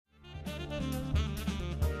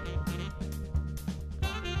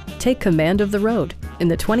Take command of the road in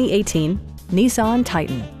the 2018 Nissan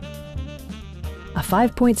Titan. A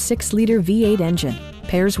 5.6-liter V8 engine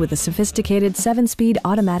pairs with a sophisticated 7-speed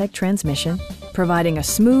automatic transmission, providing a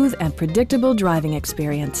smooth and predictable driving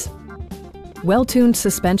experience. Well-tuned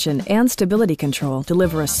suspension and stability control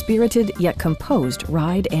deliver a spirited yet composed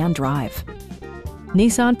ride and drive.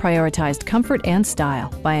 Nissan prioritized comfort and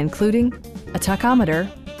style by including a tachometer,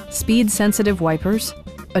 speed-sensitive wipers,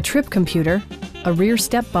 a trip computer, a rear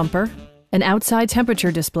step bumper, an outside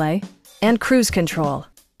temperature display, and cruise control.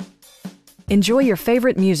 Enjoy your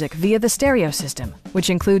favorite music via the stereo system, which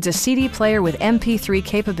includes a CD player with MP3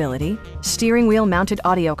 capability, steering wheel mounted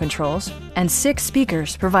audio controls, and 6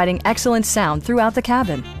 speakers providing excellent sound throughout the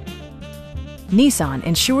cabin. Nissan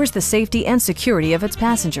ensures the safety and security of its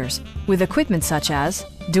passengers with equipment such as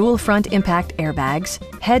dual front impact airbags,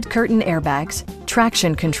 head curtain airbags,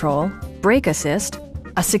 traction control, brake assist,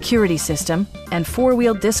 a security system, and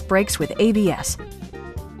 4-wheel disc brakes with ABS.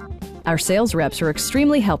 Our sales reps are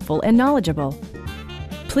extremely helpful and knowledgeable.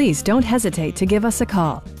 Please don't hesitate to give us a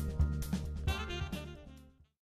call.